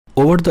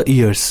Over the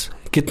years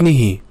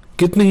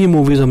कितनी ही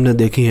movies हमने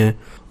देखी हैं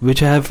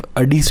which have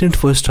a decent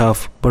first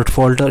half but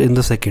falter in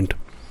the second.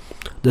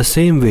 The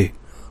same way,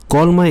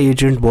 Call My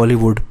Agent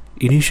Bollywood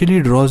initially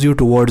draws you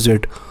towards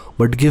it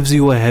but gives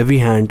you a heavy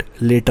hand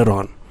later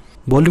on.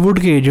 Bollywood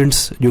के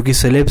agents जो कि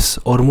celebs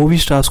और movie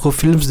stars को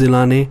films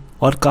दिलाने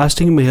और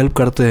casting में help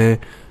करते हैं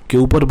के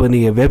ऊपर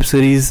बनी है वेब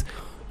सीरीज़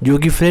जो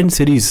कि फ्रेंच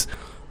सीरीज़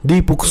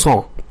दी पुक्सॉ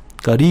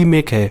का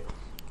रीमेक है।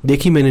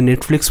 देखी मैंने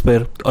नेटफ्लिक्स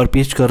पर और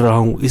पेश कर रहा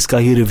हूँ इसका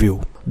ही review.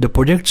 The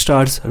project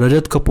stars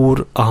Rajat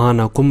Kapoor,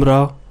 Aahana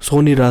Kumar,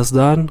 Soni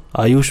Razdan,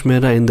 Ayush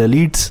Mehra in the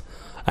leads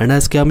and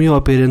has cameo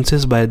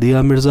appearances by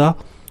Diya Mirza,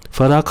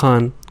 Farah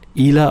Khan,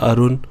 Ila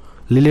Arun,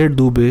 Lilette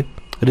Dubey,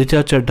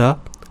 Richa Chadha,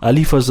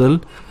 Ali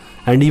Fazal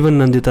and even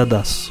Nandita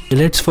Das.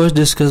 Let's first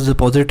discuss the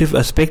positive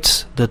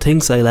aspects, the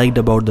things I liked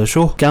about the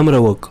show.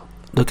 Camera work.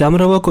 The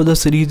camera work of the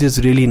series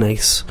is really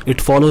nice. It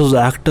follows the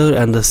actor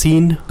and the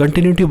scene.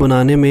 Continuity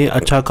बनाने में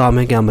अच्छा काम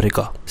है कैमरे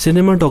का।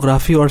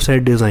 Cinematography और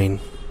set design.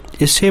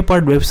 इस 6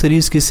 part web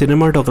series की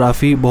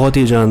सिनेमाटोग्राफी बहुत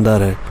ही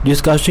जानदार है।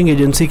 जिस कास्टिंग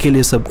एजेंसी के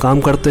लिए सब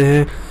काम करते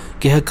हैं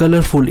कि है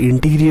कलरफुल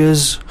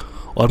इंटीरियर्स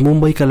और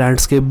मुंबई का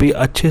लैंडस्केप भी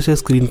अच्छे से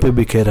स्क्रीन पे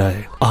बिखेरा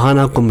है।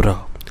 आहाना कुमरा,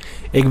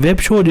 एक वेब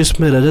शो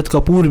जिसमें रजत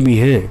कपूर भी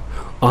है।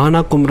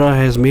 आहाना कुमरा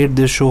has made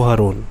this show her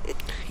own.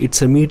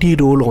 It's a मीटी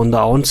roll on the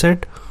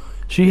onset.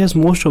 She has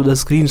most of the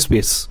screen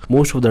space,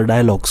 most of the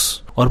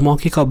dialogues और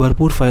मौके का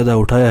भरपूर फायदा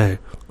उठाया है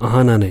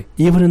आहाना ने।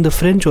 Even in the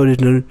French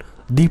original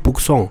the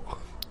पुक्सॉ,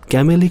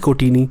 कैमेली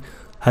कोटिनी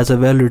has a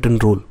well written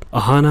role.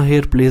 Ahana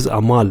here plays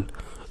Amal,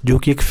 जो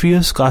कि एक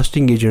fierce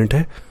casting agent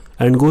है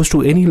and goes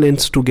to any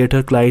lengths to get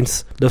her clients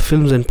the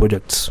films and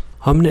projects.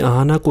 हमने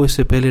आहाना को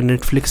इससे पहले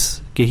Netflix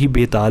के ही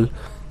बेताल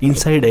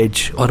inside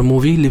as और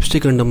मूवी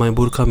लिपस्टिक अंडर माय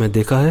बुर्का में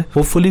देखा है।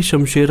 होपफुली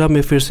शमशेरा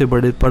में फिर से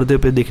बड़े पर्दे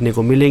पे देखने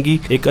को मिलेगी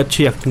एक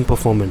अच्छी एक्टिंग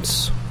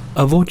परफॉर्मेंस।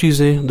 अब वो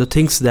चीजें, the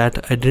things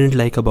that I didn't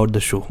like about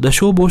the show. The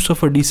show boasts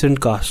of a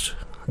decent cast.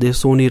 There's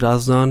Soni,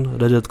 Razdaan,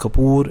 Rajat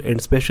Kapur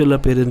and special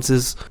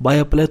appearances by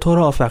a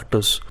plethora of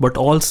actors, but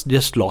all's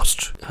just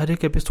lost. हर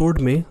एक episode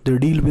में they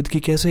deal with कि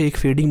कैसे एक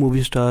fading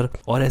movie star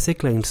और ऐसे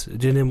clients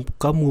जिन्हें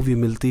कम movie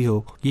मिलती हो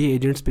ये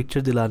एजेंट्स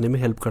पिक्चर दिलाने में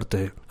हेल्प करते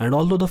हैं। And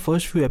although the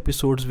first few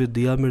episodes with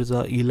Diya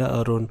Mirza, Ila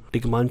Arun,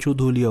 Tikmanshu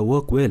Dhulia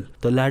work well,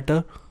 the latter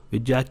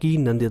with Jackie,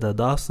 Nandita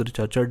Das,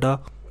 Richa Chadha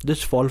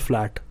just fall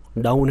flat,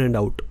 down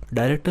and out.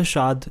 Director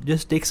Shad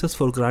just takes us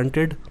for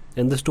granted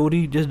and the story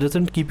just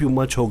doesn't keep you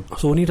much hooked.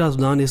 Soni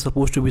Razdaan is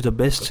supposed to be the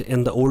best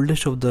and the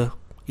oldest of the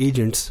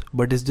agents,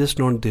 but is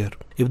just not there.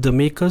 If the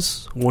makers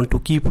want to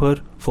keep her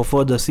for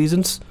further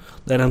seasons,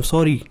 then I'm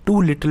sorry, too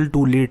little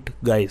too late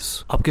guys.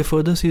 आपके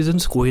further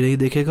seasons कोई नहीं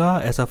देखेगा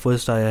ऐसा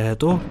first आया है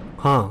तो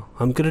हाँ,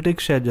 हम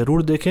क्रिटिक्स शायद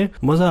जरूर देखें।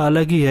 मजा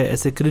अलग ही है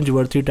ऐसे क्रिंज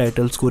वर्थी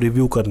टाइटल्स को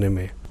रिव्यू करने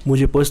में।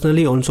 मुझे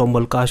पर्सनली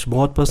ensemble कास्ट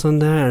बहुत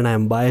पसंद है and I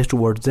am biased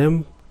towards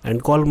them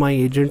and Call My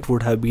Agent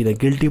would have been a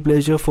guilty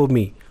pleasure for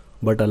me.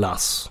 But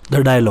alas the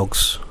dialogues,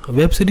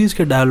 web series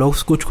के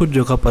dialogues कुछ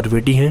जगह पर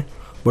वेटी हैं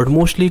बट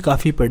मोस्टली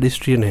काफ़ी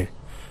पेडिस्ट्रियन है।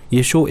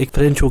 ये शो एक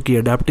फ्रेंच शो की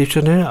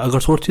अडेप्टेशन है। अगर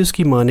सोर्सेज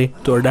की माने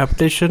तो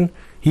adaptation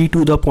he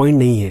to the point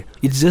नहीं है।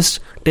 It's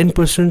just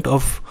 10%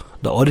 of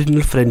the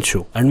original French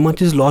show and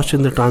much is lost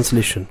in the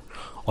translation.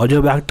 और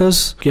जब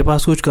एक्टर्स के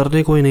पास कुछ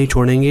करने को ही नहीं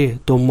छोड़ेंगे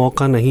तो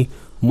मौका नहीं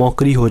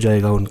मौकरी हो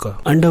जाएगा उनका।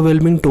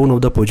 Underwhelming tone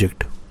of the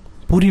project,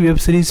 पूरी वेब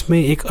सीरीज में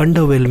एक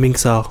अंडरवेलमिंग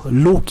सा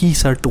लो की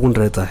सा टोन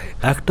रहता है।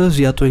 एक्टर्स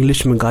या तो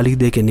इंग्लिश में गाली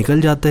दे के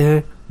निकल जाते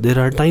हैं। देयर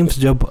आर टाइम्स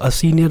जब a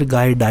senior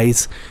guy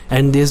dies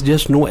and there is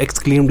just no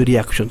exclaimed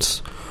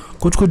reactions.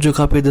 कुछ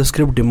जगह पे द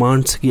स्क्रिप्ट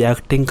डिमांड्स कि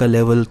एक्टिंग का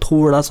लेवल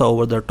थोड़ा सा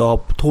ओवर द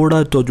टॉप,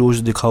 थोड़ा तो जोश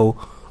दिखाओ,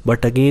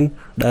 बट अगेन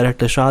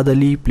डायरेक्टर शाद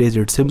अली प्लेज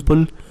इट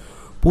सिंपल।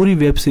 पूरी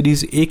वेब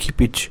सीरीज एक ही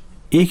पिच,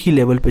 एक ही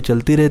लेवल पे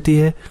चलती रहती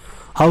है।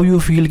 हाउ यू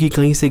फील कि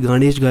कहीं से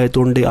गणेश गाय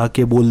तोंडे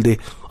आके बोल दे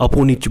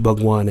अपोनिच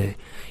भगवान है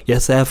या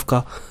सैफ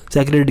का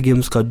सैक्रेड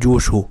गेम्स का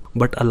जोश हो,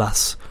 but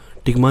alas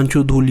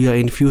टिकमांशु Dhulia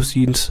in few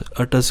scenes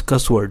oats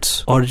cos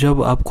words. और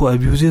जब आपको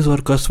अब्यूजेस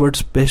और कस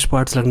वर्ड्स बेस्ट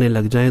पार्ट्स लगने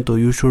लग जाएं तो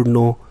यू शुड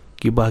नो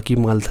कि बाकी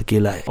माल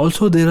थकेला है।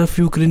 Also there are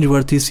few cringe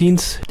worthy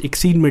scenes. एक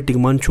सीन में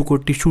टिकमांशु को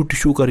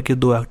टिश्यू करके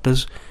 2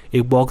 एक्टर्स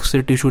एक बॉक्स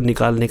से टिश्यू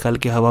निकाल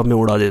के हवा में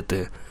उड़ा देते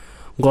हैं।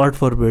 God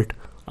forbid,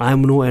 I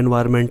am no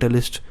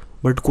environmentalist,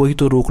 but कोई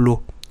तो रोक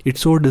लो।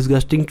 It's so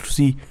disgusting to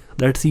C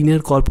that senior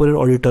corporate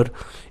auditor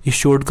is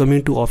showed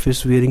coming to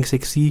office wearing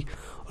sexy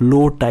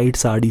low tight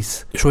sarees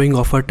showing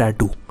off her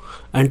tattoo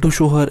and to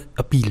show her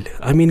appeal.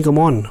 I mean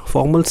come on,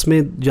 formals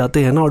में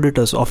जाते हैं ना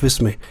auditors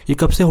office में। ये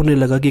कब से होने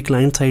लगा कि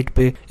क्लाइंट साइड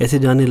पे ऐसे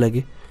जाने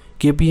लगे?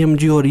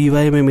 KPMG और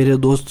EY में मेरे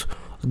दोस्त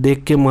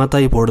देख के माथा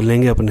ही फोड़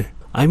लेंगे अपने।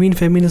 I mean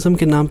फेमिनिज्म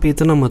के नाम पे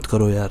इतना मत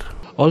करो यार।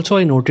 Also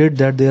I noted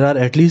that there are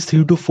at least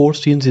 3 to 4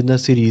 scenes in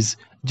the series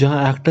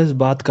जहाँ एक्टर्स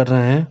बात कर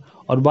रहे हैं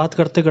और बात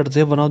करते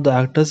करते one of the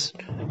actors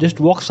just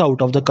walks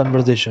out of the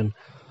conversation.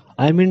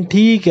 I mean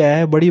ठीक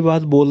है, बड़ी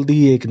बात बोल दी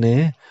एक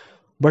ने,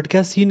 बट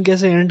क्या सीन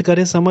कैसे एंड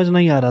करे समझ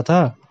नहीं आ रहा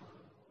था।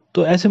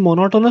 तो ऐसे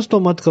मोनोटोनस तो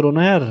मत करो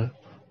ना यार।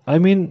 आई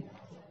मीन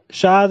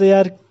शायद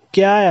यार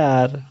क्या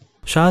यार।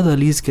 Shahid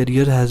Ali's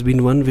career has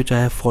been one which I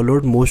have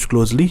followed most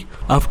closely.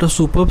 After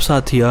superb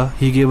Sathiya,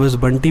 he gave us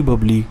Bunty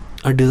Bubbly,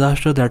 a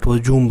disaster that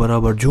was Joom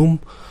Barabar Joom,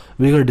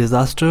 bigger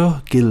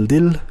disaster, Kill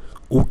Dil,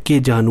 Okay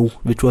Janu,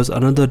 which was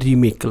another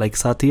remake like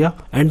Sathiya,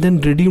 and then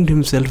redeemed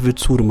himself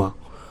with Surma.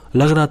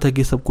 लग रहा था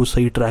कि सब कुछ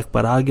सही track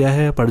पर आ गया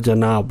है, पर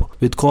जनाब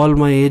with call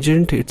my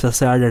agent it's a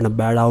sad and a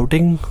bad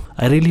outing.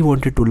 I really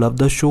wanted to love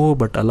the show,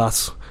 but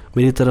alas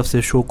मेरी तरफ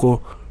से शो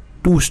को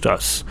 2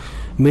 stars,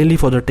 mainly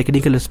for the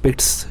technical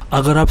aspects.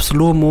 अगर आप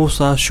स्लो मो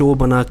सा शो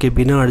बना के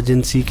बिना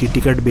अर्जेंसी की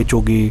टिकट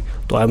बेचोगे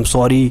तो आई एम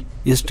सॉरी,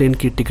 इस ट्रेन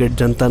की टिकट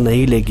जनता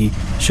नहीं लेगी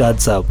शाद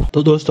साहब.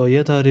 तो दोस्तों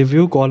ये था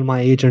review call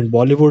my agent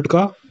Bollywood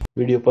का.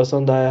 वीडियो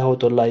पसंद आया हो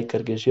तो लाइक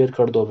करके शेयर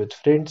कर दो विद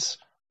फ्रेंड्स,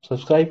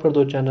 सब्सक्राइब कर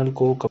दो चैनल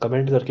को,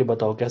 कमेंट करके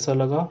बताओ कैसा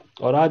लगा,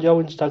 और आ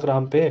जाओ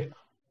इंस्टाग्राम पे,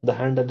 द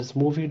हैंडल इज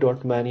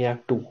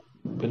movie.maniac2.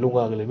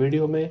 मिलूंगा अगले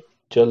वीडियो में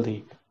जल्द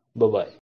ही. Bye bye.